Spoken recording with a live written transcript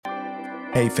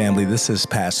Hey family, this is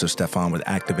Pastor Stefan with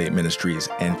Activate Ministries,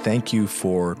 and thank you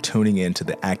for tuning in to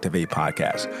the Activate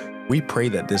podcast. We pray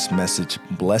that this message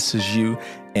blesses you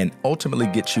and ultimately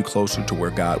gets you closer to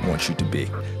where God wants you to be.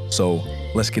 So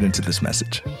let's get into this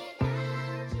message.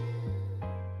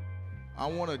 I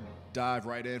want to dive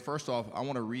right in. First off, I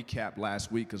want to recap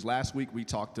last week, because last week we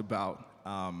talked about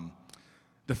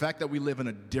the fact that we live in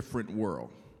a different world.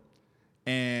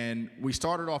 And we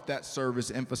started off that service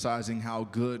emphasizing how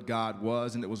good God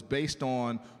was, and it was based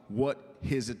on what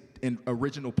his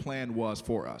original plan was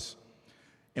for us.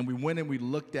 And we went and we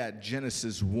looked at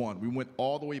Genesis 1. We went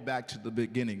all the way back to the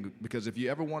beginning, because if you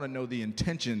ever want to know the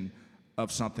intention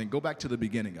of something, go back to the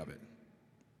beginning of it.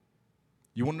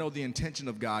 You want to know the intention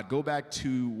of God, go back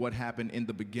to what happened in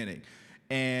the beginning.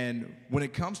 And when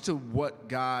it comes to what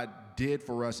God did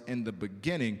for us in the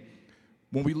beginning,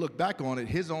 when we look back on it,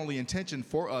 his only intention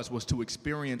for us was to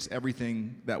experience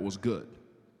everything that was good.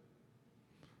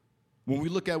 When we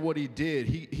look at what he did,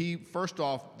 he first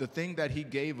off, the thing that he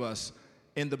gave us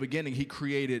in the beginning, he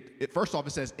created it. First off,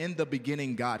 it says, in the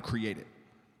beginning, God created.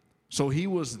 So he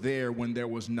was there when there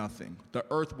was nothing. The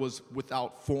earth was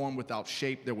without form, without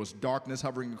shape. There was darkness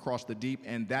hovering across the deep,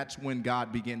 and that's when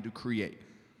God began to create.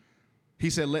 He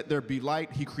said, let there be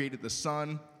light. He created the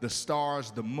sun, the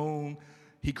stars, the moon.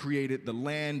 He created the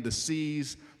land, the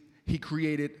seas. He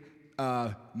created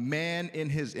man in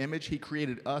his image. He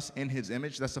created us in his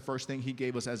image. That's the first thing he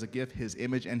gave us as a gift, his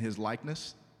image and his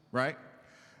likeness, right?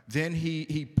 Then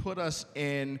he put us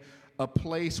in a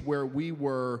place where we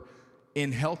were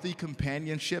in healthy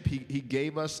companionship. He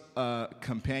gave us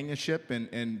companionship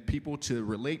and people to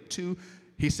relate to.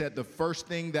 He said the first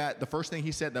thing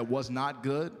he said that was not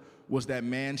good was that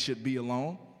man should be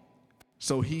alone.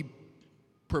 So he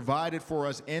provided for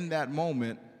us in that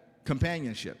moment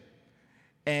companionship.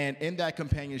 And in that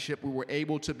companionship, we were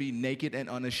able to be naked and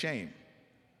unashamed.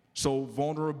 So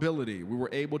vulnerability, we were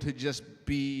able to just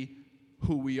be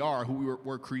who we are, who we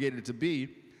were created to be,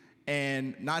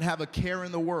 and not have a care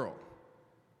in the world.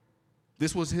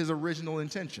 This was his original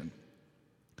intention.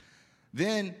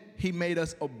 Then he made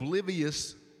us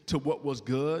oblivious to what was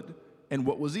good and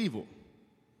what was evil.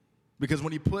 Because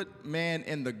when he put man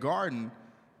in the garden,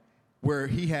 where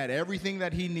he had everything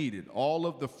that he needed, all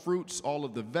of the fruits, all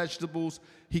of the vegetables,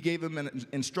 he gave him an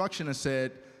instruction and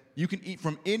said, you can eat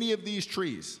from any of these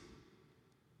trees,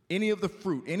 any of the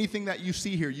fruit, anything that you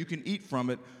see here, you can eat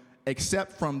from it,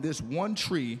 except from this one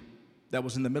tree that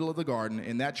was in the middle of the garden,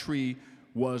 and that tree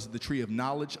was the tree of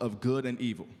knowledge of good and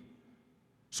evil.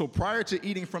 So prior to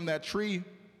eating from that tree,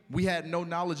 we had no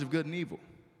knowledge of good and evil.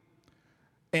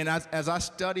 And as I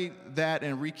studied that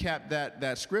and recapped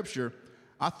that scripture,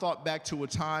 I thought back to a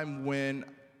time when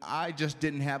I just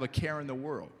didn't have a care in the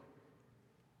world.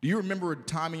 Do you remember a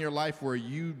time in your life where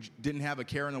you didn't have a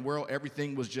care in the world?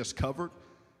 Everything was just covered?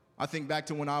 I think back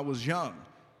to when I was young.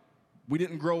 We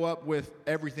didn't grow up with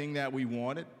everything that we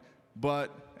wanted,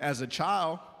 but as a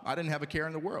child, I didn't have a care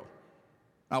in the world.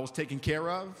 I was taken care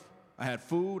of. I had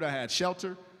food. I had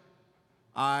shelter.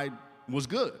 I was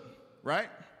good, right?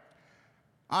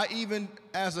 I even,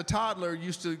 as a toddler,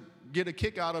 used to get a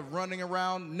kick out of running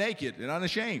around naked and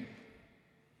unashamed.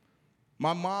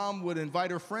 My mom would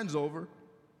invite her friends over.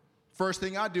 First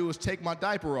thing I do is take my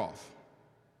diaper off.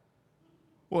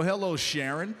 Well, hello,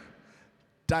 Sharon.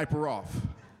 Diaper off.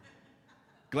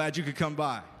 Glad you could come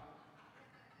by.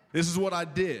 This is what I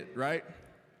did, right?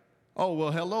 Oh,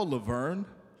 well, hello, Laverne.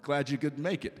 Glad you could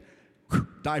make it.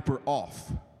 Diaper off.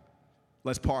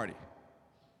 Let's party.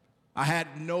 I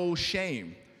had no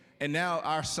shame. And now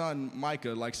our son,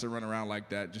 Micah, likes to run around like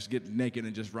that, just get naked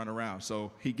and just run around.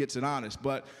 So he gets it honest.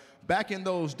 But back in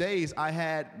those days, I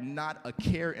had not a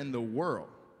care in the world.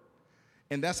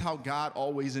 And that's how God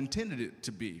always intended it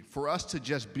to be, for us to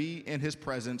just be in his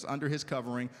presence, under his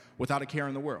covering, without a care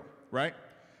in the world, right?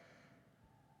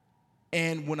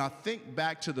 And when I think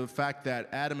back to the fact that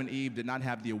Adam and Eve did not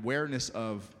have the awareness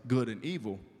of good and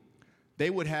evil,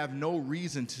 they would have no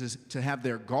reason to have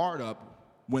their guard up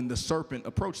when the serpent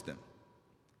approached them.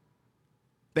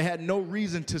 They had no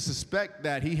reason to suspect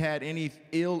that he had any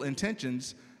ill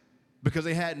intentions because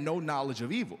they had no knowledge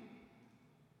of evil.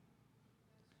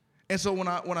 And so when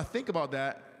I think about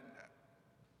that,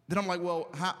 then I'm like, well,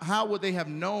 how would they have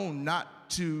known not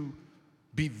to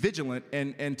be vigilant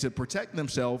and to protect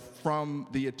themselves from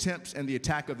the attempts and the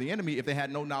attack of the enemy if they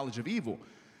had no knowledge of evil?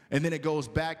 And then it goes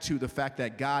back to the fact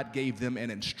that God gave them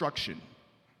an instruction.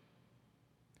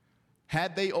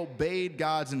 Had they obeyed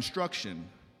God's instruction,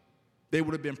 they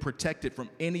would have been protected from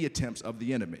any attempts of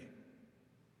the enemy.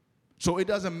 So it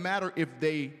doesn't matter if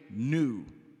they knew,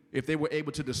 if they were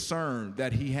able to discern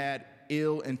that he had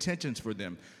ill intentions for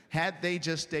them. Had they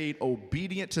just stayed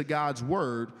obedient to God's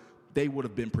word, they would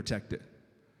have been protected.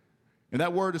 And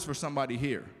that word is for somebody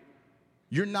here.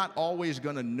 You're not always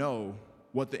going to know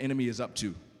what the enemy is up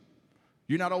to.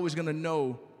 You're not always going to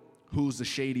know who's the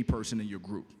shady person in your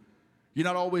group. You're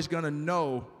not always going to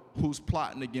know who's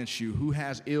plotting against you, who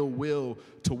has ill will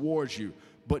towards you.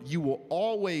 But you will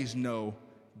always know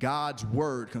God's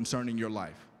word concerning your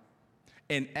life.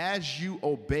 And as you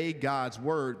obey God's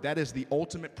word, that is the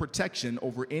ultimate protection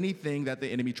over anything that the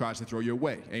enemy tries to throw your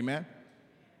way. Amen?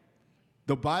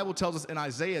 The Bible tells us in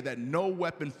Isaiah that no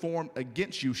weapon formed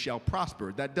against you shall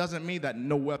prosper. That doesn't mean that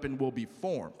no weapon will be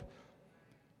formed.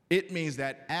 It means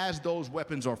that as those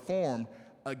weapons are formed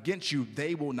against you,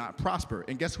 they will not prosper.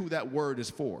 And guess who that word is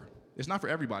for? It's not for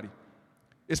everybody.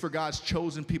 It's for God's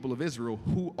chosen people of Israel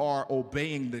who are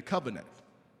obeying the covenant.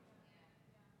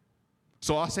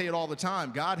 So I say it all the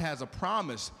time. God has a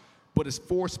promise, but it's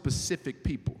for specific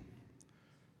people.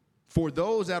 For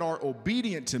those that are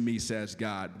obedient to me, says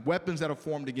God, weapons that are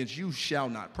formed against you shall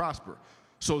not prosper.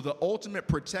 So the ultimate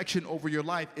protection over your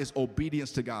life is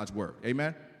obedience to God's word.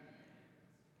 Amen?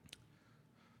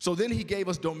 So then he gave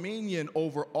us dominion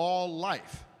over all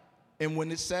life. And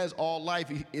when it says all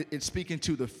life, it's speaking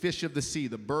to the fish of the sea,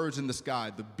 the birds in the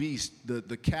sky, the beasts,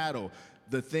 the cattle,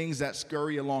 the things that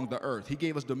scurry along the earth. He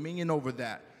gave us dominion over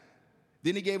that.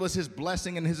 Then he gave us his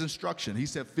blessing and his instruction. He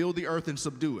said, fill the earth and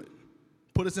subdue it.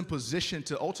 Put us in position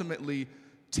to ultimately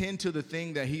tend to the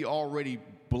thing that he already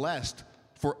blessed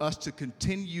for us to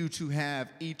continue to have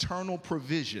eternal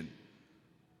provision.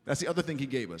 That's the other thing he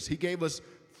gave us. He gave us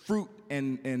fruit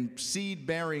and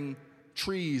seed-bearing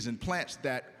trees and plants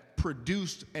that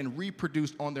produced and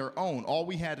reproduced on their own. All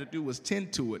we had to do was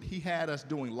tend to it. He had us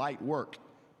doing light work.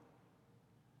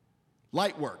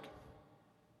 Light work,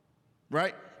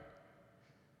 right?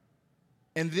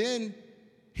 And then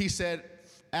he said,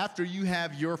 after you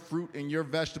have your fruit and your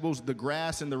vegetables, the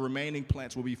grass and the remaining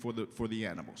plants will be for the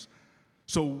animals.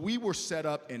 So we were set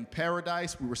up in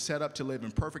paradise. We were set up to live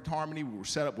in perfect harmony. We were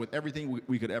set up with everything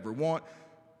we could ever want.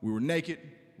 We were naked.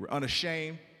 We're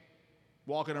unashamed,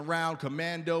 walking around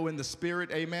commando in the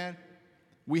spirit. Amen.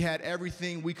 We had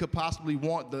everything we could possibly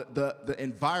want. The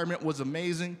environment was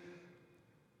amazing.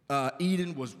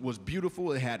 Eden was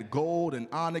beautiful. It had gold and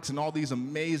onyx and all these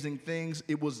amazing things.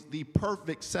 It was the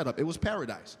perfect setup. It was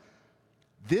paradise.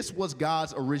 This was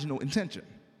God's original intention.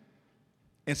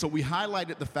 And so we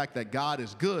highlighted the fact that God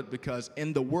is good because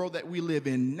in the world that we live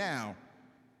in now,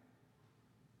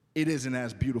 it isn't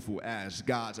as beautiful as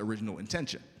God's original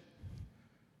intention.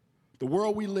 The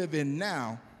world we live in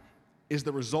now is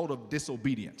the result of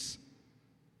disobedience.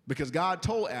 Because God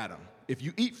told Adam, if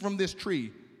you eat from this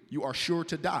tree, you are sure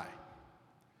to die.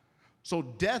 So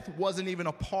death wasn't even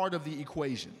a part of the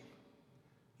equation.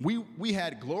 We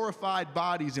had glorified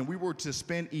bodies and we were to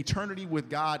spend eternity with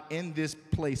God in this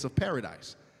place of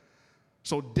paradise.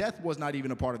 So death was not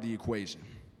even a part of the equation.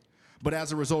 But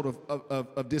as a result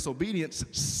of disobedience,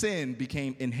 sin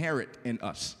became inherent in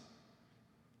us.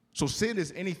 So sin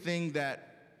is anything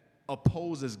that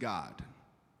opposes God.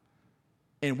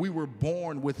 And we were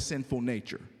born with sinful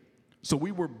nature. So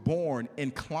we were born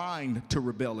inclined to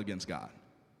rebel against God.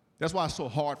 That's why it's so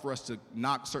hard for us to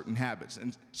knock certain habits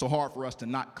and so hard for us to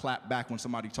not clap back when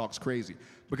somebody talks crazy,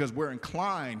 because we're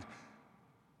inclined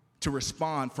to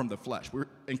respond from the flesh. We're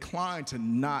inclined to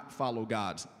not follow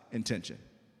God's intention,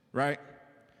 right?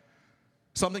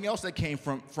 Something else that came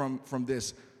from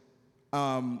this,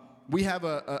 we have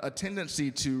a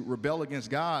tendency to rebel against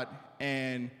God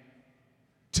and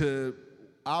to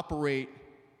operate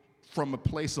from a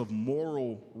place of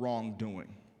moral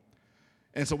wrongdoing.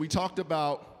 And so we talked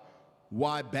about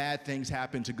why bad things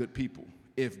happen to good people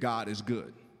if God is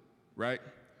good, right?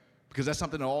 Because that's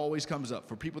something that always comes up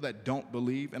for people that don't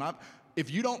believe. And if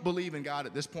you don't believe in God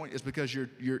at this point, it's because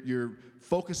you're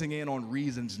focusing in on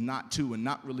reasons not to and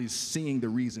not really seeing the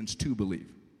reasons to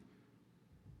believe.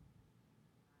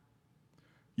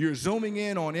 You're zooming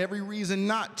in on every reason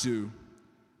not to,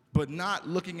 but not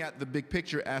looking at the big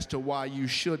picture as to why you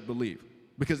should believe,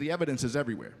 because the evidence is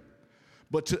everywhere.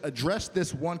 But to address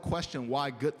this one question,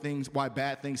 why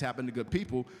bad things happen to good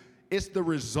people, it's the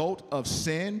result of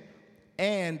sin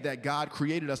and that God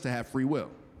created us to have free will.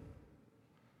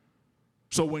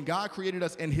 So when God created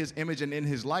us in his image and in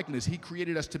his likeness, he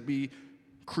created us to be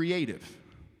creative.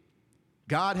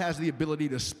 God has the ability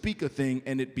to speak a thing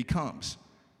and it becomes.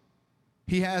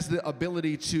 He has the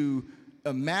ability to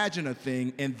imagine a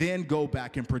thing and then go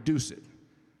back and produce it.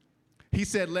 He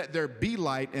said, let there be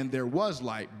light, and there was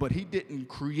light, but he didn't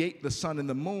create the sun and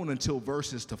the moon until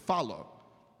verses to follow.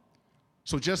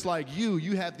 So just like you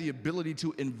have the ability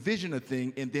to envision a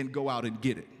thing and then go out and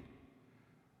get it.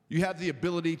 You have the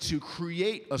ability to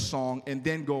create a song and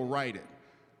then go write it.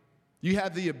 You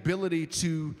have the ability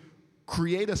to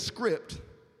create a script,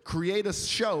 create a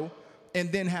show,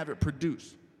 and then have it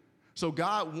produced. So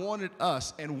God wanted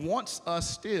us and wants us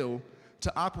still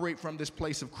to operate from this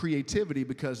place of creativity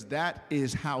because that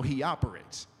is how he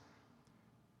operates.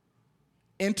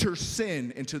 Enter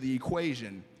sin into the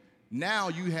equation. Now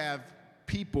you have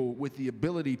people with the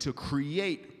ability to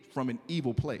create from an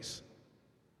evil place.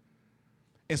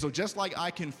 And so just like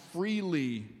I can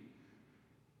freely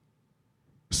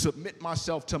submit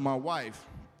myself to my wife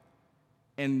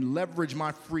and leverage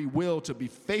my free will to be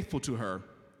faithful to her,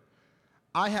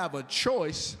 I have a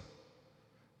choice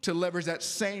to leverage that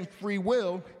same free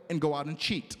will and go out and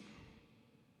cheat.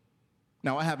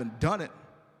 Now, I haven't done it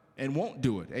and won't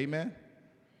do it. Amen?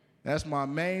 That's my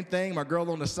main thing, my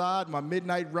girl on the side, my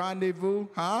midnight rendezvous,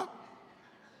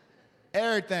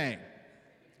 everything.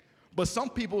 But some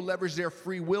people leverage their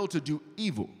free will to do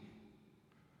evil.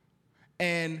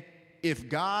 And if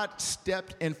God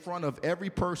stepped in front of every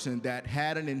person that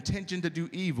had an intention to do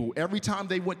evil, every time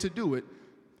they went to do it,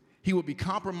 he would be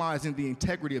compromising the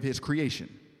integrity of his creation.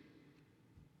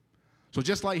 So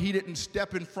just like he didn't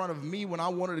step in front of me when I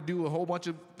wanted to do a whole bunch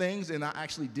of things and I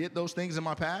actually did those things in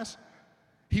my past,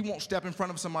 he won't step in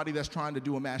front of somebody that's trying to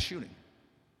do a mass shooting.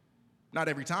 Not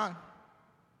every time,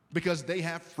 because they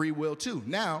have free will too.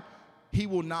 Now, he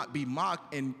will not be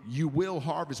mocked, and you will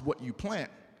harvest what you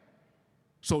plant.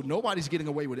 So nobody's getting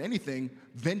away with anything.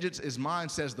 Vengeance is mine,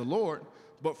 says the Lord.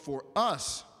 But for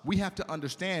us, we have to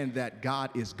understand that God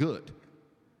is good,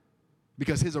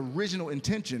 because his original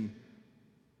intention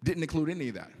didn't include any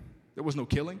of that. There was no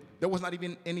killing. There was not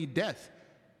even any death.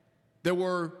 There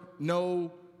were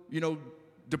no,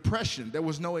 depression. There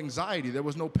was no anxiety. There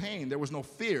was no pain. There was no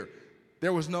fear.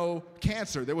 There was no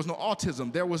cancer. There was no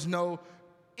autism. There was no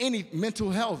any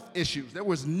mental health issues. There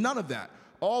was none of that.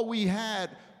 All we had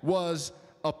was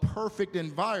a perfect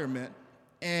environment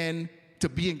and to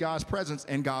be in God's presence,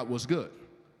 and God was good.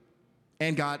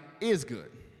 And God is good.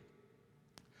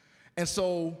 And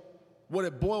so what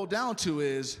it boiled down to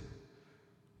is,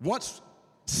 once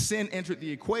sin entered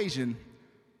the equation,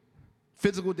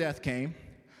 physical death came,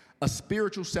 a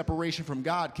spiritual separation from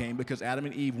God came because Adam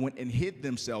and Eve went and hid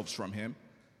themselves from him.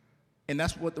 And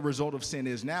that's what the result of sin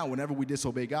is now. Whenever we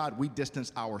disobey God, we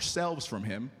distance ourselves from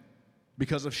him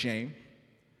because of shame.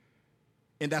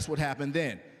 And that's what happened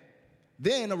then.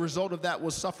 Then a result of that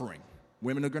was suffering.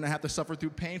 Women are going to have to suffer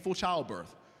through painful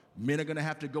childbirth. Men are going to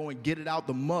have to go and get it out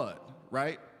the mud,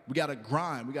 right? We got to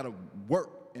grind. We got to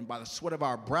work. And by the sweat of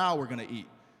our brow, we're going to eat.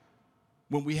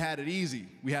 When we had it easy,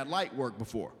 we had light work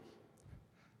before.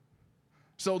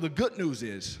 So the good news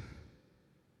is,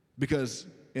 because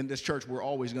in this church, we're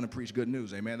always going to preach good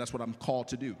news, amen? That's what I'm called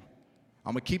to do.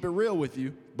 I'm going to keep it real with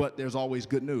you, but there's always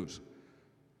good news.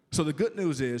 So the good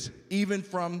news is, even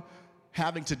from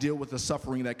having to deal with the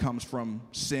suffering that comes from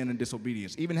sin and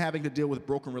disobedience, even having to deal with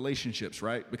broken relationships,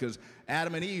 right? Because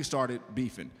Adam and Eve started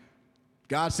beefing.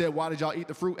 God said, why did y'all eat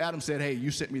the fruit? Adam said, hey, you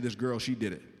sent me this girl, she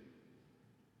did it.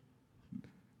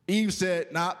 Eve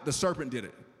said, nah, the serpent did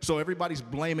it. So everybody's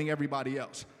blaming everybody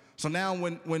else. So now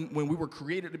when we were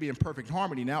created to be in perfect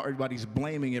harmony, now everybody's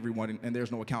blaming everyone, and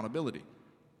there's no accountability.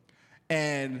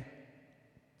 And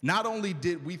not only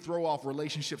did we throw off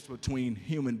relationships between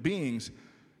human beings,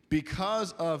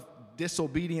 because of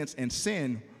disobedience and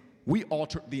sin, we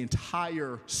altered the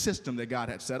entire system that God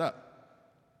had set up.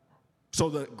 So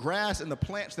the grass and the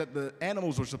plants that the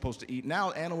animals were supposed to eat,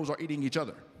 now animals are eating each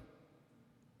other.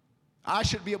 I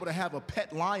should be able to have a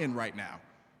pet lion right now.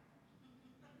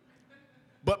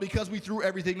 But because we threw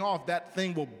everything off, that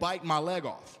thing will bite my leg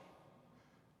off.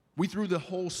 We threw the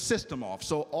whole system off.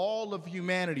 So all of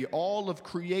humanity, all of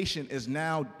creation is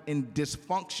now in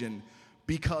dysfunction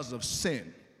because of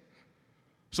sin.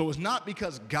 So it's not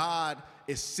because God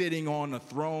is sitting on a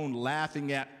throne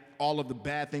laughing at all of the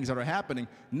bad things that are happening.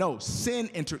 No, sin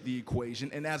entered the equation,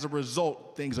 and as a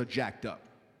result, things are jacked up.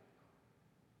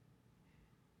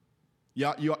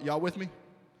 Y'all with me?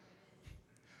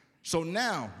 So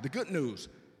now, the good news,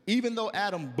 even though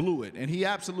Adam blew it, and he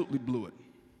absolutely blew it,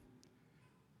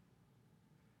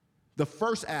 the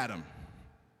first Adam,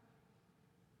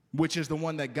 which is the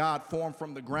one that God formed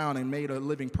from the ground and made a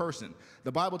living person.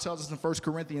 The Bible tells us in 1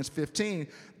 Corinthians 15,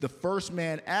 the first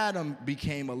man, Adam,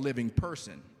 became a living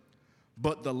person.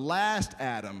 But the last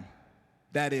Adam,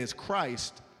 that is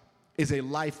Christ, is a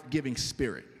life-giving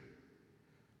spirit.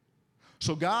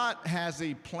 So God has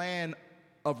a plan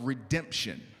of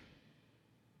redemption.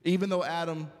 Even though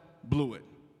Adam blew it,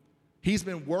 he's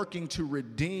been working to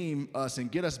redeem us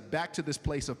and get us back to this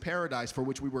place of paradise for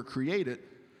which we were created.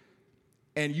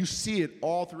 And you see it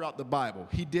all throughout the Bible.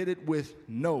 He did it with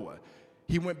Noah.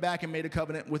 He went back and made a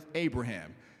covenant with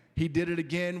Abraham. He did it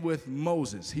again with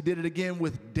Moses. He did it again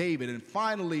with David. And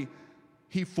finally,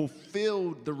 he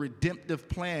fulfilled the redemptive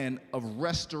plan of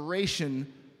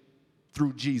restoration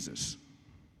through Jesus.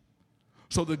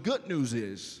 So the good news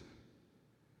is,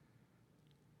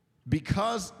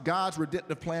 because God's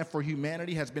redemptive plan for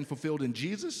humanity has been fulfilled in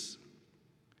Jesus,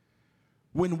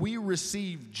 when we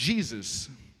receive Jesus,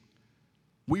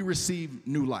 we receive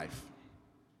new life.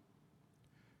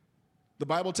 The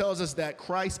Bible tells us that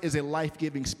Christ is a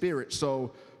life-giving spirit,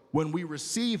 so when we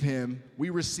receive him, we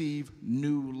receive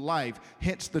new life,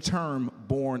 hence the term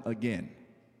born again.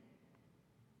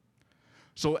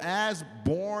 So as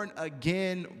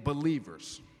born-again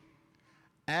believers,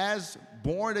 as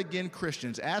born-again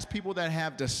Christians, as people that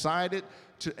have decided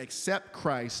to accept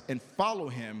Christ and follow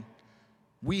him,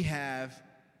 we have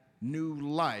new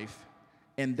life,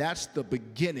 and that's the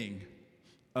beginning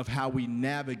of how we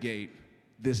navigate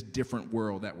this different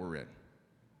world that we're in.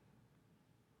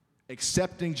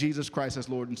 Accepting Jesus Christ as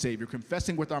Lord and Savior,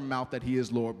 confessing with our mouth that he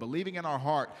is Lord, believing in our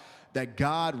heart that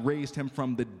God raised him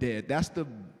from the dead. That's the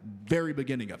very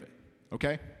beginning of it,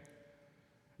 okay?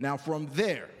 Now from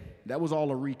there, that was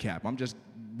all a recap. I'm just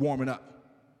warming up.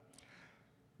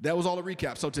 That was all a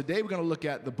recap. So today we're going to look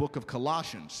at the book of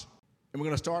Colossians, and we're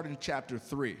going to start in chapter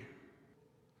 3.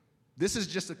 This is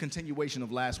just a continuation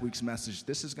of last week's message.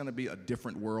 This is going to be a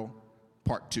different world,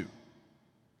 part 2.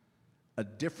 A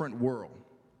different world,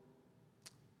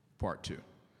 part 2.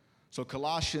 So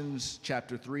Colossians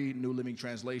chapter 3, New Living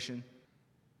Translation.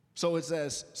 So it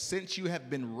says, since you have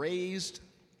been raised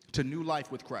to new life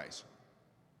with Christ,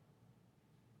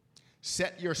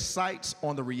 set your sights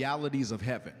on the realities of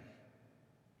heaven,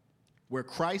 where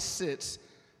Christ sits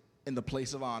in the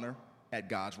place of honor at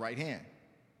God's right hand.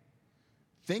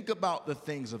 Think about the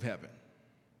things of heaven,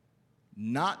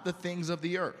 not the things of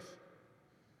the earth.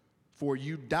 For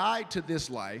you died to this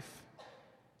life,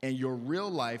 and your real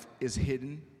life is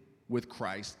hidden with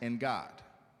Christ in God.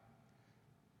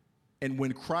 And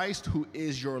when Christ, who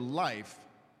is your life,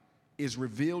 is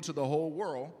revealed to the whole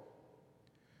world,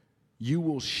 you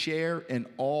will share in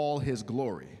all his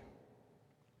glory.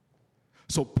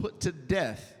 So put to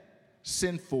death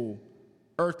sinful,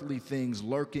 earthly things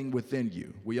lurking within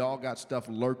you. We all got stuff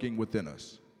lurking within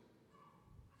us.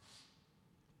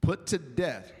 Put to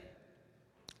death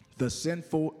the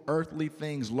sinful, earthly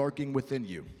things lurking within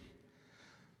you.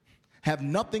 Have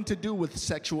nothing to do with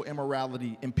sexual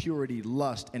immorality, impurity,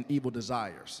 lust, and evil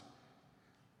desires.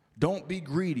 Don't be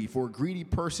greedy, for a greedy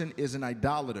person is an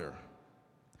idolater,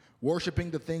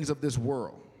 worshiping the things of this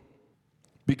world.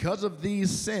 Because of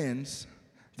these sins,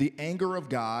 the anger of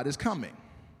God is coming.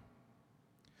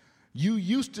 You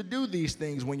used to do these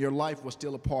things when your life was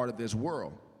still a part of this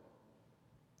world.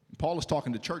 Paul is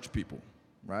talking to church people,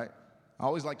 right? I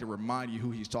always like to remind you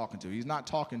who he's talking to. He's not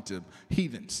talking to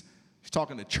heathens. He's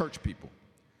talking to church people.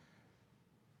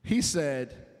 He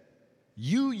said,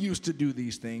 you used to do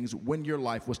these things when your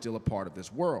life was still a part of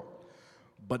this world.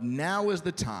 But now is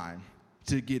the time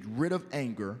to get rid of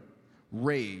anger,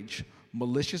 rage,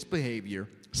 malicious behavior,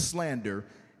 slander,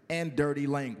 and dirty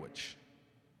language.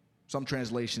 Some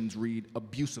translations read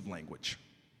abusive language.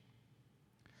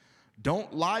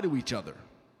 Don't lie to each other.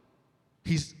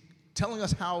 He's telling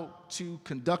us how to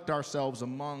conduct ourselves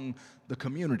among the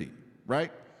community,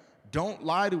 right? Don't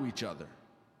lie to each other.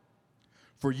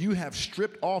 For you have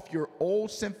stripped off your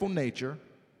old sinful nature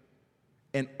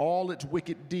and all its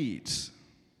wicked deeds.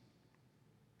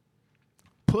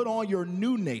 Put on your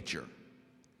new nature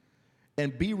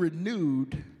and be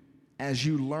renewed as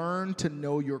you learn to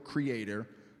know your Creator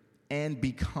and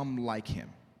become like him.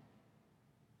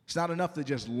 It's not enough to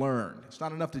just learn. It's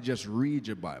not enough to just read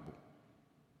your Bible.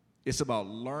 It's about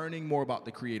learning more about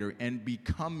the Creator and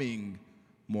becoming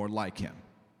more like him.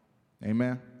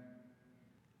 Amen?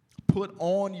 Put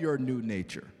on your new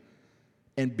nature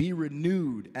and be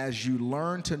renewed as you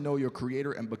learn to know your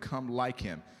Creator and become like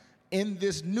him. In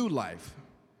this new life,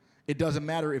 it doesn't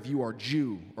matter if you are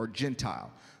Jew or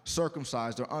Gentile,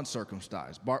 circumcised or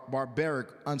uncircumcised, barbaric,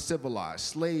 uncivilized,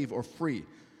 slave or free.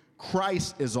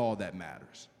 Christ is all that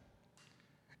matters.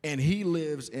 And he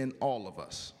lives in all of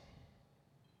us.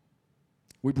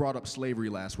 We brought up slavery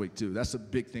last week too. That's a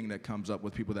big thing that comes up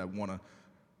with people that want to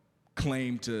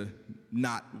claim to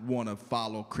not want to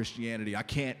follow Christianity. I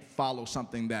can't follow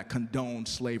something that condones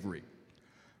slavery.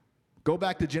 Go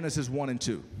back to Genesis 1 and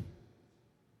 2.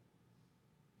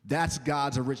 That's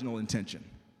God's original intention.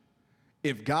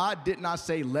 If God did not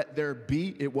say, let there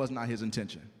be, it was not his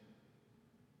intention.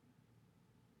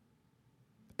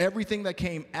 Everything that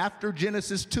came after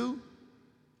Genesis 2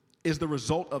 is the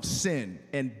result of sin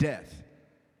and death.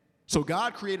 So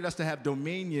God created us to have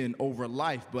dominion over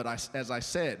life, but as I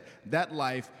said, that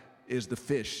life is the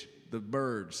fish, the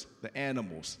birds, the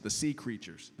animals, the sea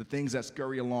creatures, the things that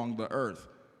scurry along the earth.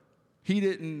 He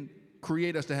didn't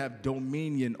create us to have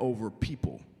dominion over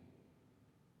people.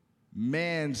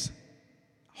 Man's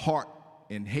heart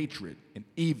and hatred and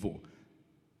evil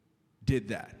did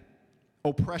that.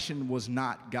 Oppression was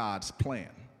not God's plan.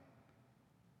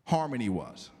 Harmony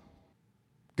was.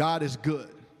 God is good.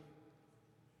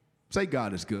 Say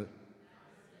God is good.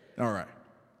 All right.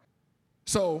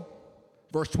 So,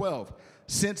 verse 12,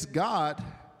 since God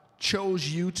chose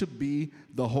you to be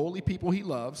the holy people he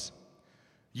loves,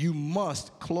 you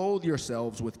must clothe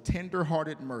yourselves with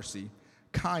tender-hearted mercy,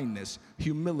 kindness,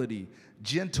 humility,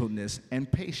 gentleness, and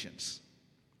patience.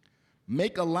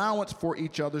 Make allowance for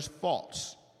each other's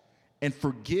faults and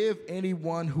forgive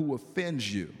anyone who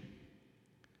offends you.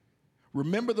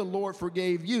 Remember, the Lord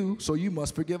forgave you, so you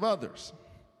must forgive others.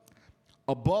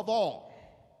 Above all,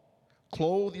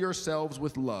 clothe yourselves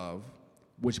with love,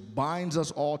 which binds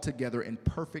us all together in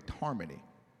perfect harmony.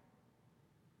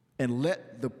 And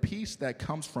let the peace that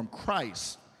comes from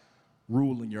Christ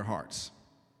rule in your hearts.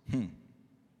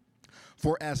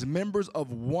 For as members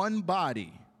of one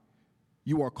body,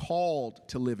 you are called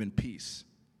to live in peace.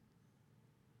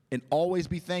 And always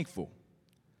be thankful.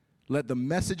 Let the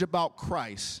message about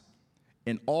Christ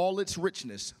in all its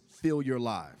richness fill your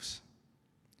lives.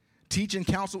 Teach and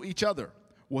counsel each other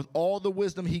with all the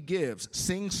wisdom he gives.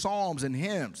 Sing psalms and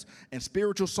hymns and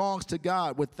spiritual songs to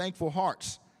God with thankful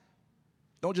hearts.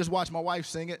 Don't just watch my wife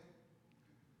sing it.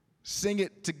 Sing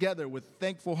it together with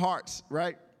thankful hearts,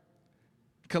 right?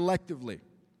 Collectively.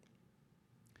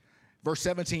 Verse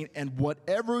 17, and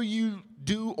whatever you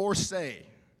do or say,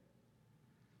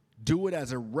 do it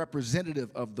as a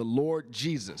representative of the Lord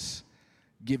Jesus,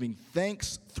 giving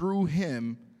thanks through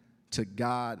him to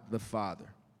God the Father.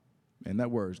 And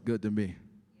that word is good to me.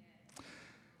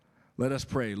 Let us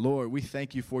pray. Lord, we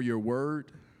thank you for your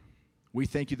word. We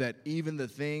thank you that even the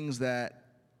things that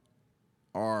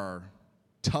are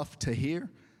tough to hear,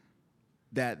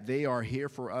 that they are here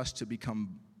for us to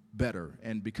become better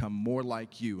and become more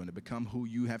like you and to become who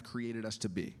you have created us to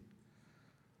be.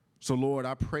 So, Lord,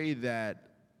 I pray that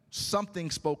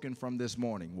something spoken from this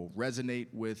morning will resonate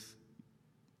with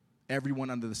everyone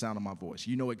under the sound of my voice.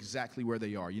 You know exactly where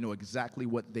they are. You know exactly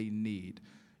what they need.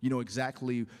 You know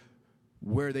exactly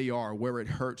where they are, where it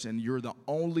hurts, and you're the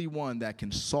only one that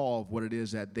can solve what it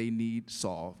is that they need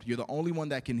solved. You're the only one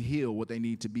that can heal what they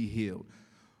need to be healed.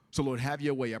 So, Lord, have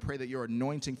your way. I pray that your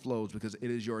anointing flows because it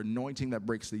is your anointing that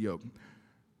breaks the yoke.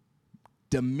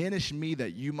 Diminish me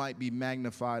that you might be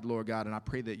magnified, Lord God, and I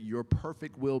pray that your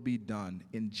perfect will be done.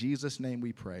 In Jesus' name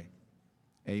we pray.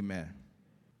 Amen.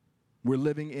 We're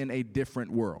living in a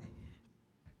different world.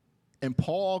 And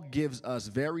Paul gives us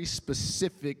very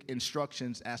specific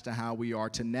instructions as to how we are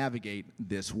to navigate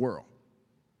this world.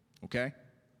 Okay?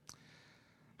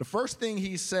 The first thing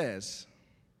he says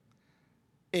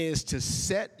is to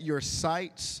set your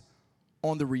sights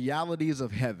on the realities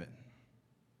of heaven.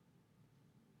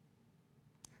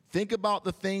 Think about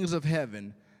the things of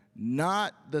heaven,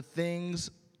 not the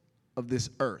things of this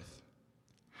earth.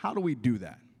 How do we do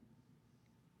that?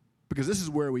 Because this is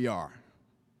where we are,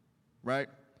 right?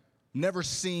 Never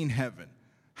seen heaven.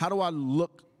 How do I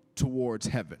look towards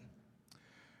heaven?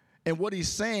 And what he's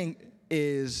saying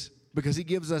is, because he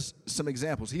gives us some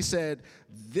examples. He said,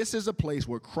 this is a place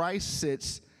where Christ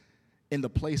sits in the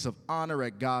place of honor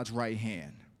at God's right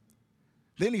hand.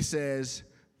 Then he says,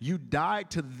 you died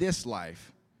to this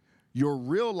life. Your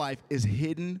real life is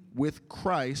hidden with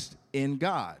Christ in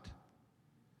God.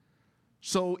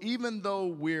 So even though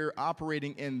we're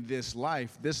operating in this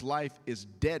life is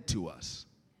dead to us.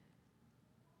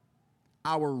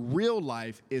 Our real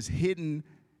life is hidden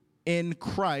in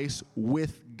Christ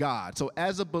with God. So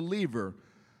as a believer,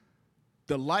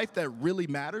 the life that really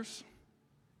matters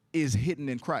is hidden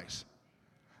in Christ.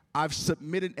 I've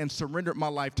submitted and surrendered my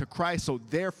life to Christ, so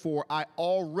therefore I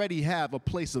already have a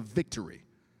place of victory.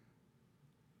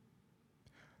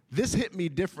 This hit me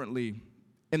differently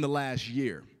in the last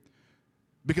year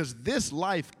because this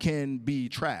life can be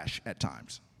trash at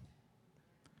times.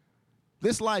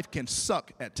 This life can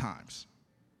suck at times.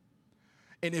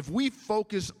 And if we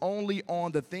focus only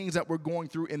on the things that we're going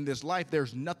through in this life,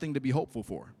 there's nothing to be hopeful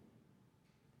for.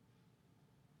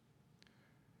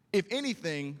 If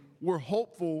anything, we're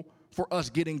hopeful for us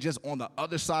getting just on the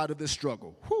other side of this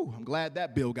struggle. Whew, I'm glad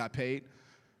that bill got paid.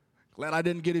 Glad I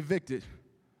didn't get evicted.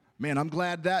 Man, I'm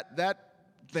glad that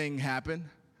thing happened.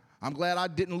 I'm glad I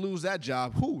didn't lose that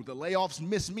job. Whew, the layoffs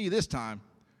missed me this time.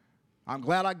 I'm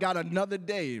glad I got another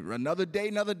day, another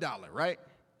dollar, right?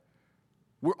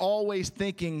 We're always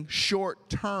thinking short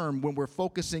term when we're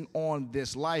focusing on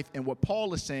this life. And what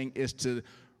Paul is saying is to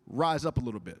rise up a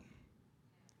little bit.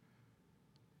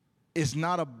 It's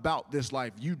not about this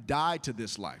life. You died to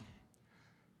this life.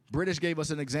 British gave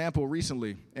us an example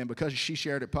recently, and because she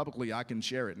shared it publicly, I can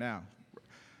share it now.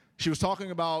 She was talking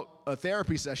about a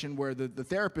therapy session where the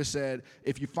therapist said,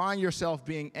 if you find yourself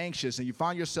being anxious and you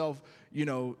find yourself,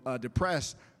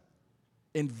 depressed,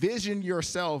 envision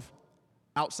yourself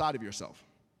outside of yourself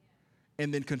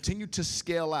and then continue to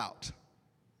scale out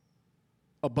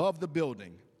above the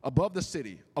building, above the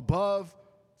city, above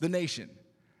the nation.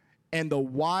 And the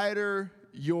wider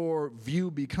your view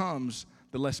becomes,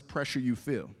 the less pressure you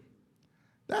feel.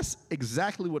 That's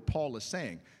exactly what Paul is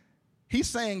saying. He's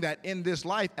saying that in this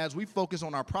life, as we focus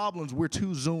on our problems, we're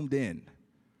too zoomed in.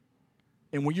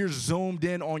 And when you're zoomed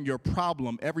in on your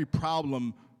problem, every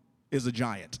problem is a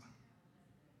giant.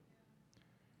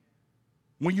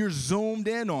 When you're zoomed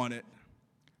in on it,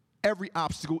 every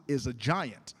obstacle is a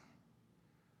giant.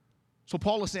 So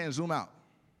Paul is saying, zoom out.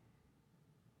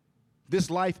 This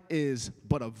life is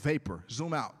but a vapor.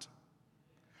 Zoom out.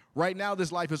 Right now,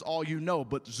 this life is all you know,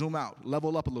 but zoom out.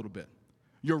 Level up a little bit.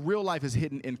 Your real life is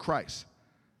hidden in Christ.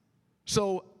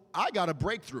 So I got a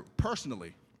breakthrough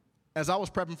personally as I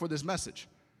was prepping for this message,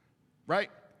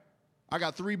 right? I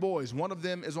got 3 boys. One of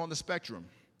them is on the spectrum.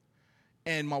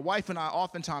 And my wife and I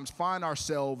oftentimes find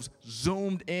ourselves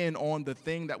zoomed in on the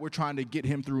thing that we're trying to get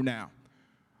him through now.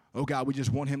 Oh, God, we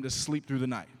just want him to sleep through the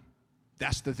night.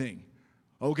 That's the thing.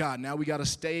 Oh, God, now we got to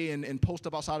stay and post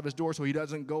up outside of his door so he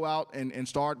doesn't go out and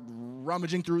start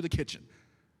rummaging through the kitchen.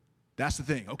 That's the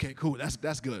thing. Okay, cool.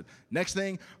 That's good. Next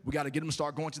thing, we got to get him to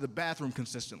start going to the bathroom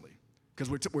consistently because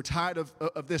we're tired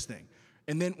of this thing.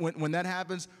 And then when that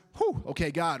happens, okay,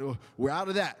 God, we're out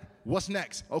of that. What's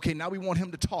next? Okay, now we want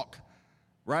him to talk,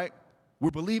 right?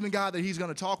 We're believing God that he's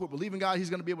going to talk. We're believing God he's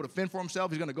going to be able to fend for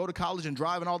himself. He's going to go to college and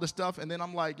drive and all this stuff. And then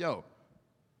I'm like, yo,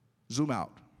 zoom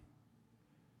out.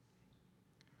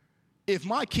 If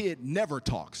my kid never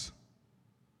talks,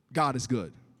 God is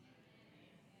good.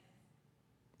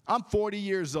 I'm 40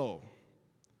 years old.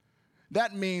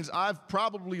 That means I've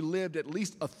probably lived at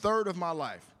least a third of my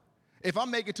life. If I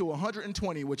make it to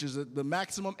 120, which is the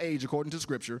maximum age according to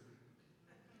Scripture,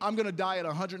 I'm going to die at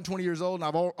 120 years old, and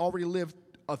I've already lived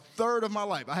a third of my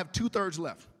life. I have 2/3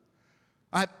 left.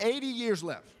 I have 80 years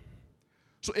left.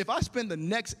 So if I spend the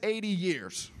next 80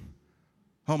 years,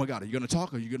 oh my God, are you going to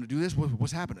talk? Are you going to do this?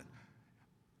 What's happening?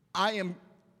 I am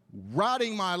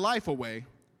rotting my life away,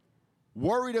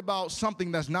 worried about something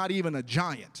that's not even a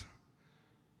giant.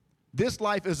 This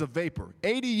life is a vapor.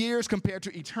 80 years compared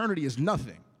to eternity is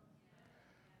nothing.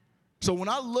 So when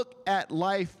I look at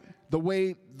life the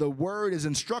way the word is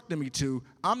instructing me to,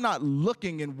 I'm not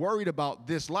looking and worried about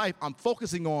this life. I'm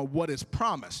focusing on what is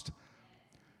promised.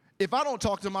 If I don't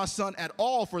talk to my son at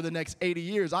all for the next 80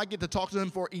 years, I get to talk to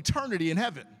him for eternity in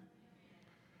heaven.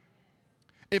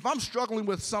 If I'm struggling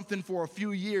with something for a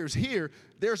few years here,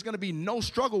 there's going to be no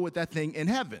struggle with that thing in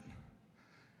heaven.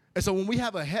 And so when we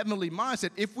have a heavenly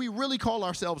mindset, if we really call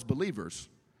ourselves believers,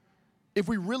 if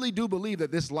we really do believe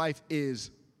that this life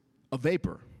is a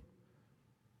vapor,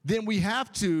 then we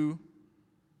have to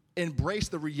embrace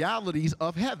the realities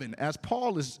of heaven, as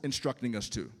Paul is instructing us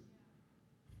to.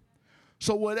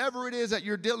 So whatever it is that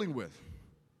you're dealing with,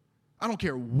 I don't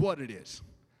care what it is,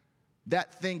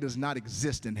 that thing does not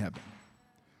exist in heaven.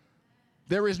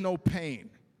 There is no pain.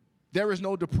 There is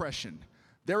no depression.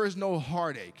 There is no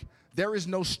heartache. There is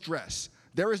no stress.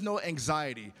 There is no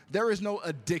anxiety. There is no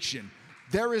addiction.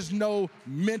 There is no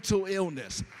mental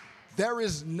illness. There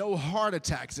is no heart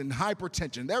attacks and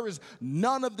hypertension. There is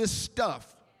none of this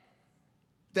stuff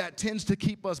that tends to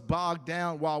keep us bogged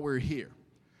down while we're here.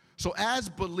 So as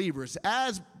believers,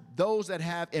 as those that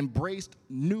have embraced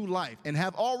new life and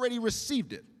have already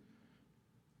received it,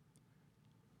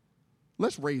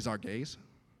 let's raise our gaze.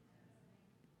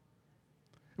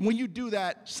 And when you do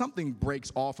that, something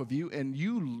breaks off of you, and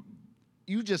you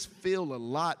just feel a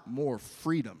lot more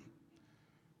freedom.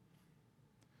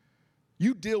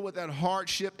 You deal with that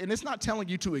hardship, and it's not telling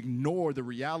you to ignore the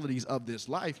realities of this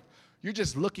life. You're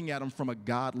just looking at them from a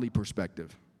godly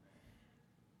perspective.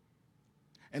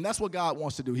 And that's what God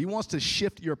wants to do. He wants to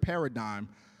shift your paradigm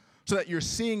so that you're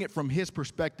seeing it from his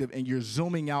perspective and you're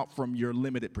zooming out from your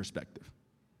limited perspective.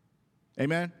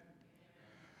 Amen?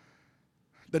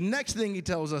 The next thing he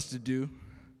tells us to do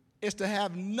is to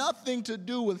have nothing to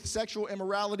do with sexual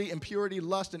immorality, impurity,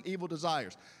 lust, and evil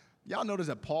desires. Y'all notice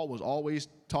that Paul was always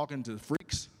talking to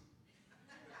freaks?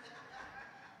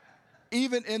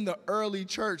 Even in the early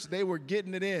church, they were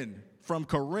getting it in. from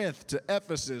Corinth to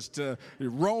Ephesus to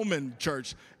Roman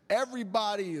church,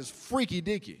 everybody is freaky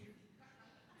deaky.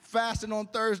 Fasting on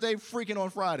Thursday, freaking on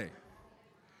Friday.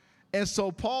 And so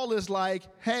Paul is like,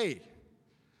 hey,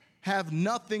 have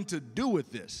nothing to do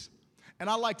with this. And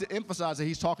I like to emphasize that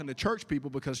he's talking to church people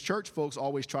because church folks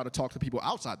always try to talk to people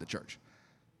outside the church.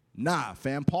 Nah,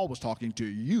 fam, Paul was talking to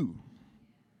you.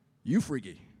 You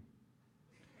freaky.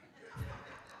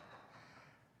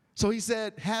 So he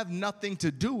said, have nothing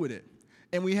to do with it.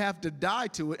 And we have to die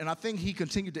to it. And I think he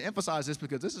continued to emphasize this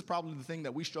because this is probably the thing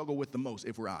that we struggle with the most,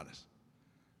 if we're honest.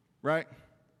 Right?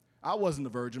 I wasn't a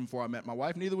virgin before I met my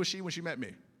wife. Neither was she when she met me.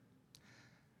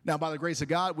 Now, by the grace of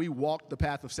God, we walked the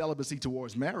path of celibacy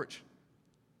towards marriage.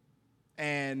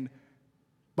 And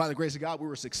by the grace of God, we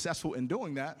were successful in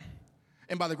doing that.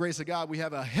 And by the grace of God, we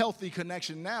have a healthy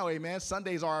connection now, amen.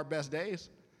 Sundays are our best days.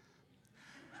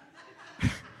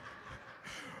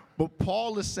 But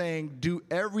Paul is saying, do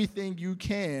everything you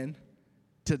can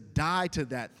to die to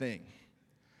that thing.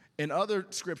 In other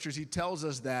scriptures, he tells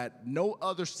us that no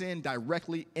other sin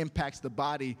directly impacts the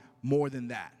body more than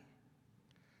that.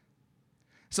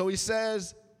 So he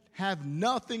says, have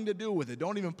nothing to do with it.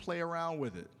 Don't even play around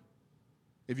with it.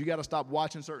 If you got to stop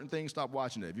watching certain things, stop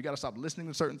watching it. If you got to stop listening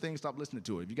to certain things, stop listening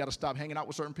to it. If you got to stop hanging out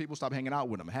with certain people, stop hanging out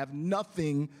with them. Have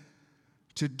nothing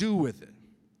to do with it.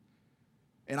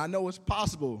 And I know it's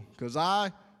possible because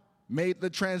I made the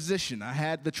transition. I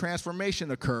had the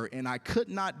transformation occur, and I could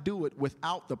not do it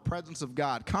without the presence of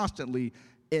God constantly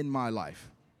in my life.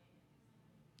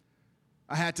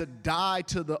 I had to die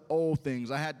to the old things.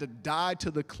 I had to die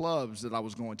to the clubs that I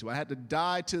was going to. I had to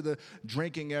die to the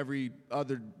drinking every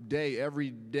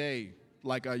day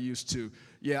like I used to.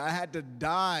 Yeah, I had to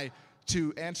die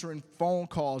to answering phone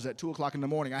calls at 2 o'clock in the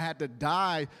morning. I had to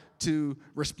die to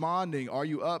responding, are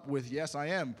you up, with yes, I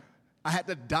am. I had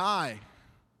to die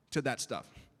to that stuff.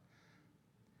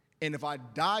 And if I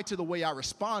die to the way I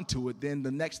respond to it, then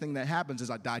the next thing that happens is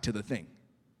I die to the thing.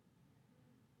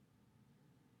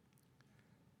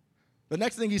 The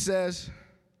next thing he says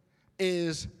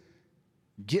is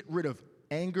get rid of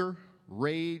anger,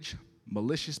 rage,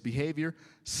 malicious behavior,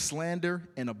 slander,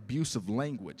 and abusive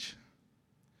language.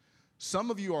 Some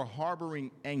of you are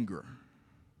harboring anger.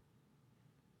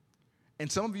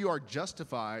 And some of you are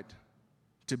justified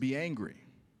to be angry.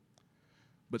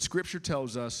 But Scripture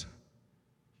tells us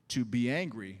to be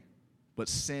angry, but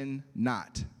sin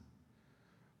not.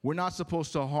 We're not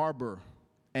supposed to harbor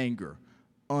anger,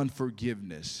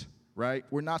 unforgiveness, right?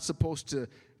 We're not supposed to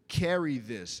carry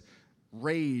this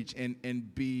rage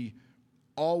and be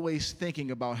always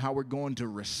thinking about how we're going to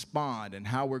respond and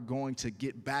how we're going to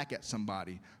get back at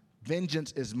somebody.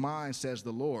 Vengeance is mine, says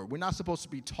the Lord. We're not supposed to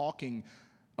be talking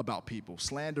about people,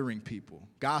 slandering people,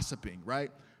 gossiping,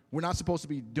 right? We're not supposed to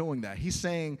be doing that. He's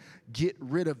saying get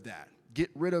rid of that.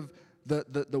 Get rid of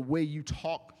the way you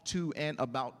talk to and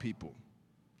about people.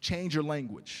 Change your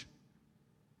language.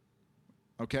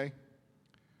 Okay?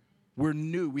 We're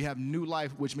new. We have new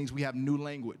life, which means we have new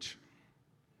language.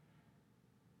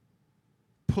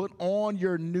 Put on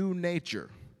your new nature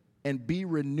and be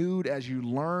renewed as you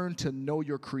learn to know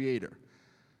your Creator.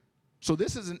 So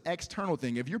this is an external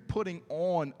thing. If you're putting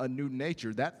on a new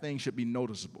nature, that thing should be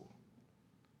noticeable.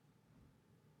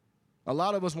 A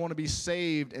lot of us want to be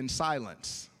saved in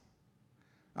silence.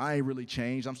 I ain't really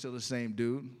changed. I'm still the same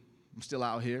dude. I'm still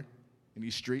out here in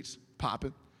these streets,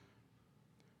 popping.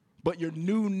 But your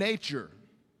new nature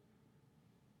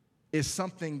is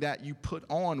something that you put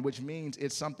on, which means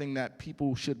it's something that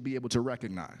people should be able to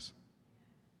recognize.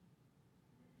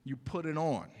 You put it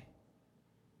on.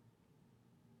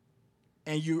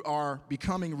 And you are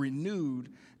becoming renewed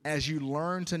as you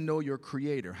learn to know your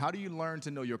Creator. How do you learn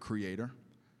to know your Creator?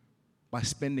 By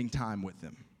spending time with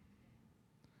Him.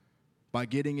 By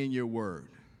getting in your Word.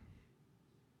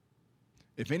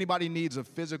 If anybody needs a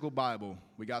physical Bible,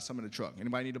 we got some in the truck.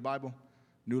 Anybody need a Bible?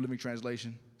 New Living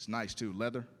Translation. It's nice too.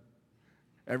 Leather.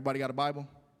 Everybody got a Bible?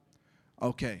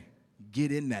 Okay.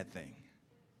 Get in that thing.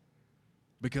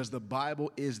 Because the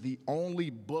Bible is the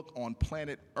only book on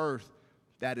planet Earth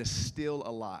that is still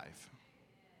alive.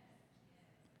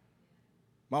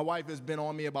 My wife has been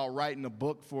on me about writing a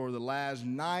book for the last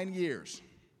 9 years.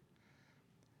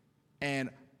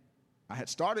 And I had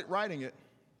started writing it,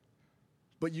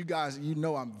 but you guys, you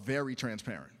know I'm very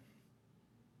transparent.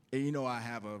 And you know I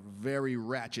have a very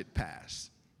ratchet past.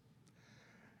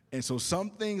 And so some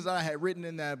things that I had written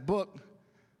in that book,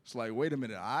 it's like, wait a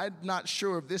minute, I'm not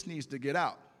sure if this needs to get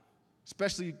out.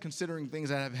 Especially considering things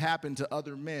that have happened to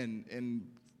other men in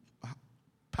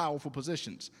powerful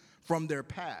positions from their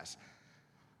past.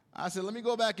 I said, let me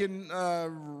go back and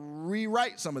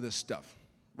rewrite some of this stuff,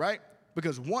 right?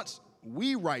 Because once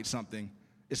we write something,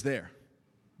 it's there.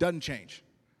 Doesn't change.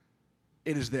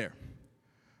 It is there.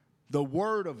 The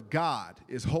Word of God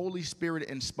is Holy Spirit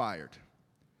inspired,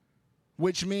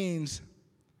 which means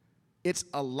it's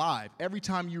alive. Every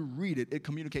time you read it, it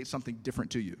communicates something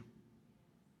different to you.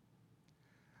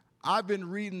 I've been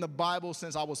reading the Bible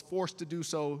since I was forced to do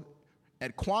so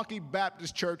at Quonky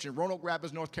Baptist Church in Roanoke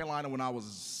Rapids, North Carolina when I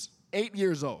was 8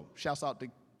 years old. Shouts out to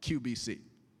QBC.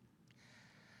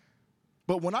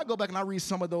 But when I go back and I read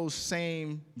some of those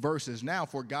same verses now,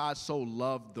 for God so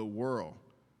loved the world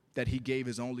that he gave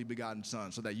his only begotten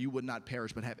son so that you would not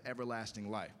perish but have everlasting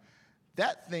life.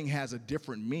 That thing has a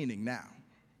different meaning now.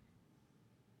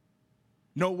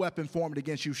 No weapon formed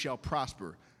against you shall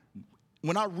prosper.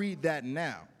 When I read that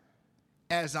now,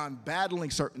 as I'm battling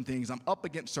certain things, I'm up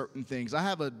against certain things, I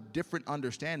have a different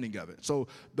understanding of it. So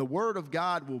the Word of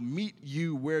God will meet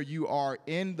you where you are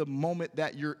in the moment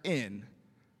that you're in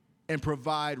and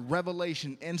provide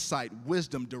revelation, insight,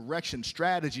 wisdom, direction,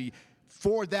 strategy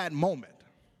for that moment.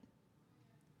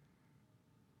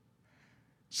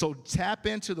 So tap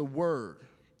into the Word.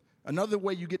 Another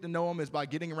way you get to know him is by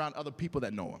getting around other people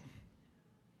that know him.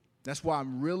 That's why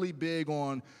I'm really big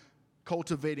on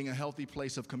cultivating a healthy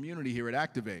place of community here at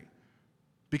Activate.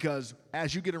 Because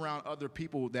as you get around other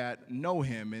people that know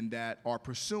him and that are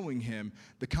pursuing him,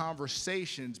 the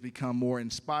conversations become more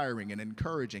inspiring and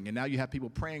encouraging. And now you have people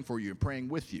praying for you and praying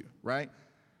with you, right?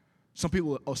 Some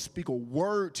people will speak a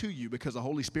word to you because the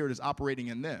Holy Spirit is operating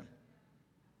in them.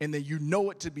 And then you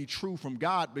know it to be true from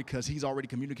God because he's already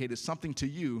communicated something to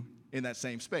you in that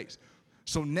same space.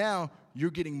 So now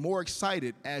you're getting more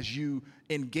excited as you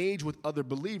engage with other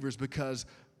believers because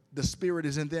the Spirit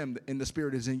is in them and the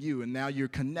Spirit is in you, and now you're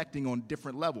connecting on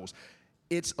different levels.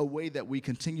 It's a way that we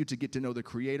continue to get to know the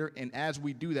Creator, and as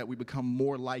we do that, we become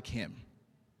more like him.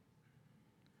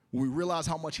 When we realize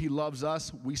how much he loves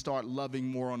us, we start loving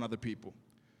more on other people.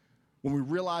 When we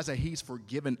realize that he's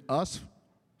forgiven us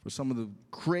for some of the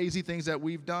crazy things that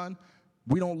we've done,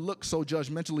 we don't look so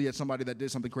judgmentally at somebody that did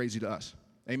something crazy to us.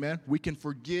 Amen? We can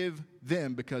forgive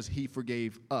them because he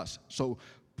forgave us. So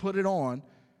put it on.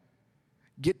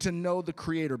 Get to know the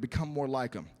Creator. Become more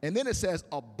like him. And then it says,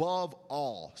 above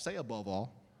all. Say above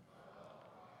all.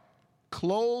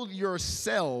 Clothe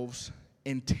yourselves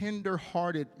in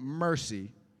tender-hearted mercy,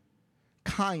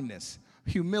 kindness,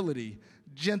 humility,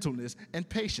 gentleness, and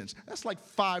patience. That's like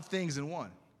 5 things in one.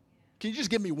 Can you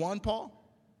just give me one, Paul?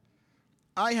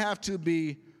 I have to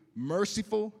be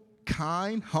merciful,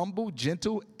 kind, humble,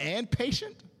 gentle, and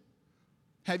patient.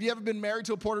 Have you ever been married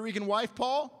to a Puerto Rican wife,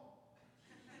 Paul?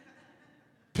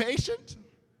 Patient.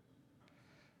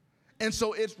 And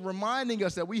so it's reminding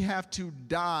us that we have to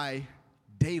die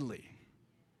daily.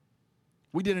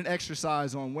 We did an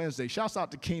exercise on Wednesday. Shouts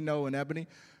out to Keno and Ebony.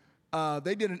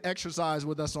 They did an exercise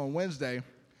with us on Wednesday.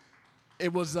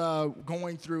 It was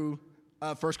going through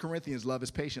 1 Corinthians, love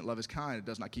is patient, love is kind, it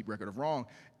does not keep record of wrong.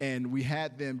 And we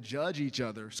had them judge each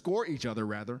other, score each other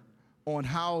rather, on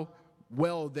how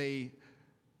well they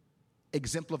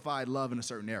exemplified love in a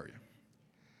certain area.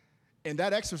 In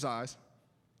that exercise,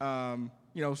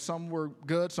 some were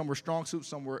good, some were strong suits,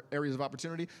 some were areas of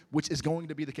opportunity, which is going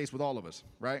to be the case with all of us,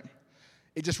 right?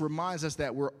 It just reminds us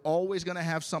that we're always going to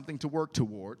have something to work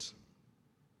towards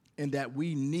and that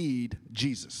we need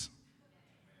Jesus.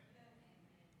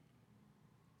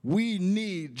 We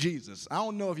need Jesus. I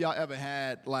don't know if y'all ever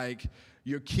had, like,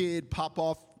 your kid pop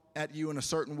off at you in a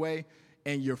certain way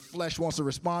and your flesh wants to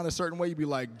respond a certain way. You'd be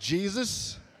like,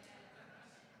 Jesus,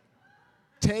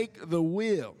 take the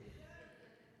wheel.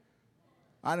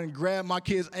 I didn't grab my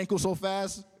kid's ankle so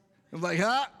fast. I was like,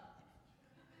 huh?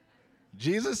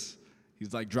 Jesus?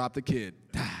 He's like, drop the kid.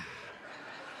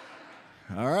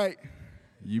 All right.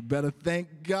 You better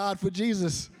thank God for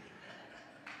Jesus.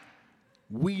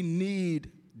 We need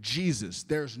Jesus.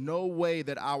 There's no way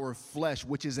that our flesh,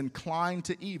 which is inclined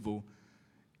to evil,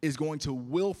 is going to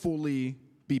willfully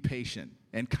be patient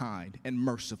and kind and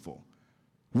merciful.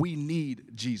 We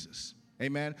need Jesus.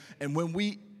 Amen? And when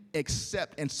we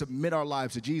accept and submit our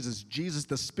lives to Jesus, Jesus,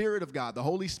 the Spirit of God, the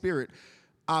Holy Spirit,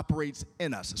 operates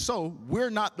in us. So we're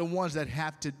not the ones that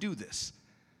have to do this.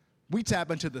 We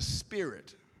tap into the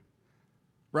Spirit,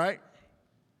 right?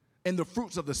 And the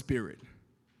fruits of the Spirit: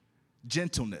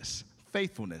 gentleness,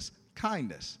 faithfulness,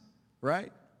 kindness,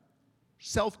 right?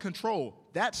 Self-control.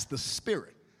 That's the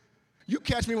Spirit. You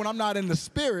catch me when I'm not in the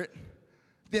Spirit,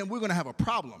 then we're going to have a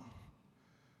problem.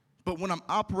 But when I'm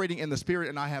operating in the Spirit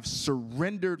and I have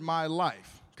surrendered my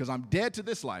life, because I'm dead to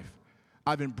this life,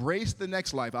 I've embraced the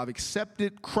next life, I've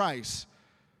accepted Christ,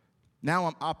 now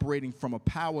I'm operating from a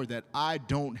power that I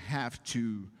don't have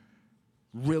to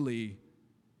really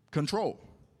control.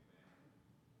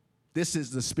 This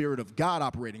is the Spirit of God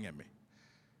operating in me.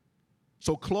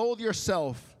 So clothe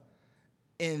yourself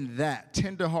in that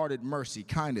tenderhearted mercy,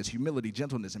 kindness, humility,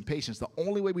 gentleness, and patience. The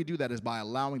only way we do that is by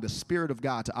allowing the Spirit of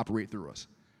God to operate through us.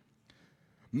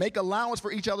 Make allowance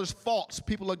for each other's faults.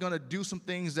 People are going to do some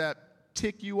things that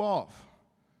tick you off.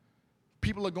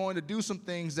 People are going to do some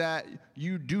things that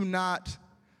you do not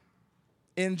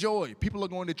enjoy. People are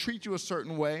going to treat you a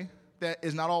certain way that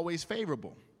is not always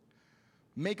favorable.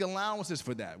 Make allowances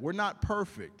for that. We're not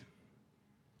perfect.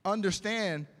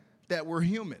 Understand that we're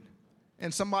human.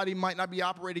 And somebody might not be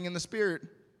operating in the Spirit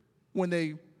when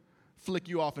they flick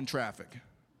you off in traffic.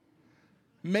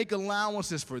 Make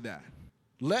allowances for that.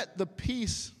 Let the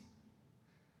peace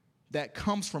that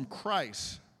comes from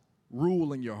Christ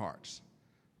rule in your hearts.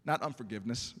 Not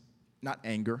unforgiveness, not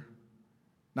anger,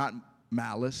 not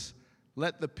malice.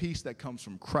 Let the peace that comes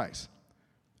from Christ.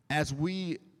 As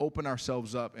we open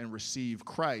ourselves up and receive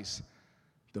Christ,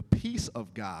 the peace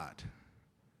of God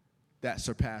that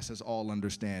surpasses all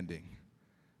understanding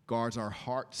guards our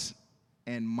hearts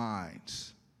and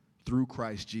minds through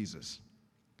Christ Jesus.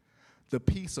 The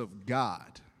peace of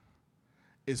God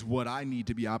is what I need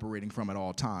to be operating from at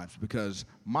all times, because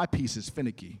my peace is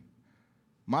finicky.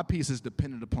 My peace is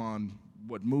dependent upon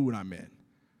what mood I'm in,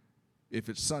 if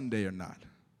it's Sunday or not.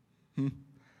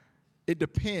 It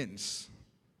depends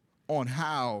on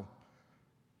how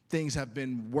things have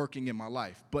been working in my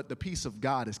life, but the peace of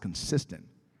God is consistent.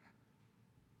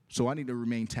 So I need to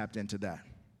remain tapped into that.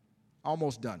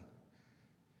 Almost done.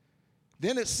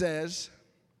 Then it says,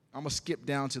 I'm going to skip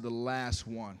down to the last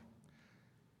one,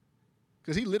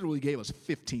 because he literally gave us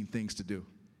 15 things to do.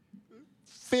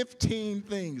 15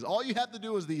 things. All you have to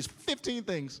do is these 15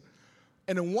 things,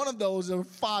 and then one of those, there are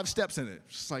 5 steps in it.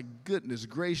 It's like, goodness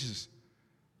gracious.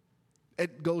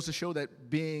 It goes to show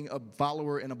that being a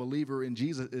follower and a believer in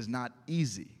Jesus is not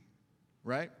easy,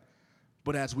 right?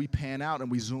 But as we pan out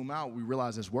and we zoom out, we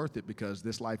realize it's worth it, because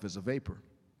this life is a vapor.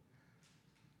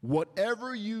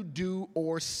 Whatever you do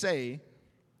or say,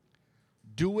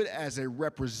 do it as a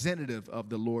representative of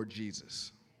the Lord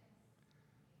Jesus.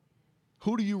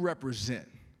 Who do you represent?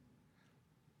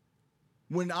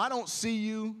 When I don't see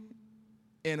you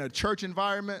in a church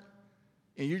environment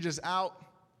and you're just out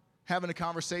having a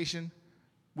conversation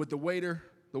with the waiter,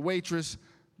 the waitress,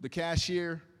 the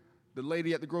cashier, the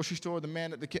lady at the grocery store, the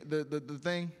man at the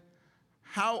thing,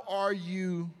 how are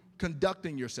you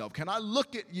conducting yourself? Can I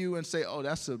look at you and say, oh,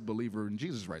 that's a believer in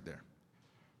Jesus right there?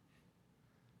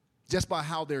 Just by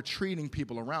how they're treating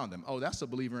people around them. Oh, that's a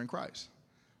believer in Christ.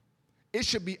 It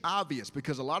should be obvious,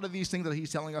 because a lot of these things that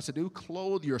he's telling us to do,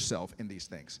 clothe yourself in these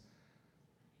things.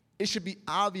 It should be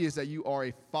obvious that you are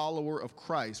a follower of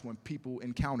Christ when people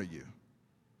encounter you.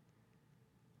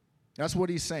 That's what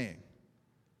he's saying.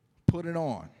 Put it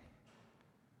on.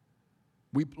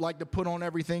 We like to put on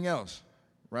everything else,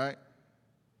 right?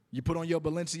 You put on your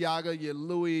Balenciaga, your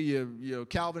Louis, your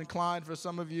Calvin Klein for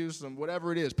some of you, some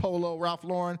whatever it is, Polo, Ralph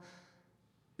Lauren.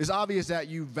 It's obvious that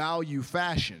you value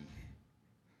fashion.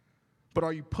 But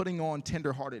are you putting on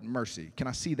tender-hearted mercy? Can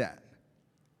I see that?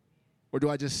 Or do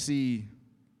I just see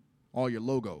all your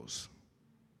logos?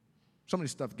 Some of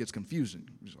this stuff gets confusing.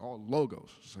 It's all logos.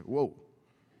 It's like, whoa.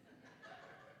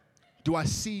 Do I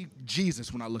see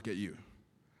Jesus when I look at you?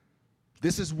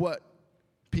 This is what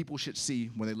people should see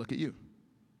when they look at you.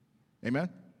 Amen?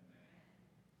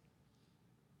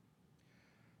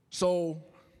 So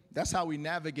that's how we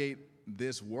navigate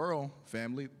this world,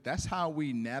 family. That's how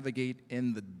we navigate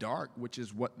in the dark, which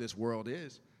is what this world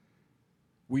is.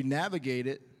 We navigate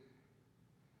it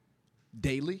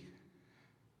daily.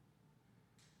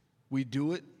 We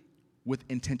do it with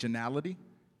intentionality.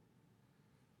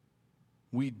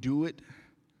 We do it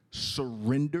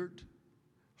surrendered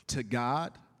to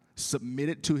God,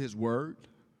 submitted to his word.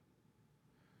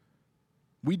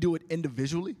 We do it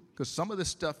individually, because some of this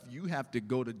stuff you have to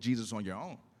go to Jesus on your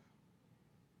own,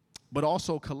 but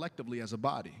also collectively as a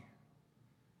body.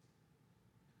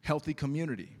 Healthy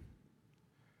community.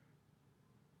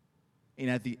 And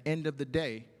at the end of the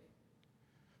day,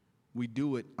 we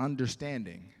do it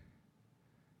understanding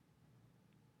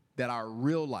that our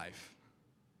real life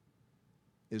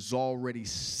is already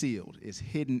sealed, is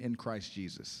hidden in Christ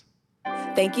Jesus.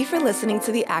 Thank you for listening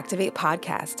to the Activate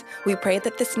podcast. We pray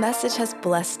that this message has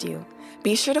blessed you.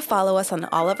 Be sure to follow us on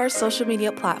all of our social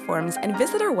media platforms and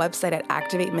visit our website at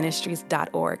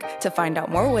activateministries.org to find out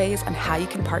more ways on how you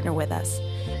can partner with us.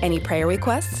 Any prayer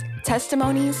requests,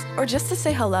 testimonies, or just to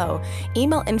say hello,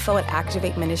 email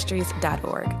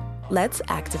info@activateministries.org. Let's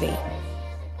activate.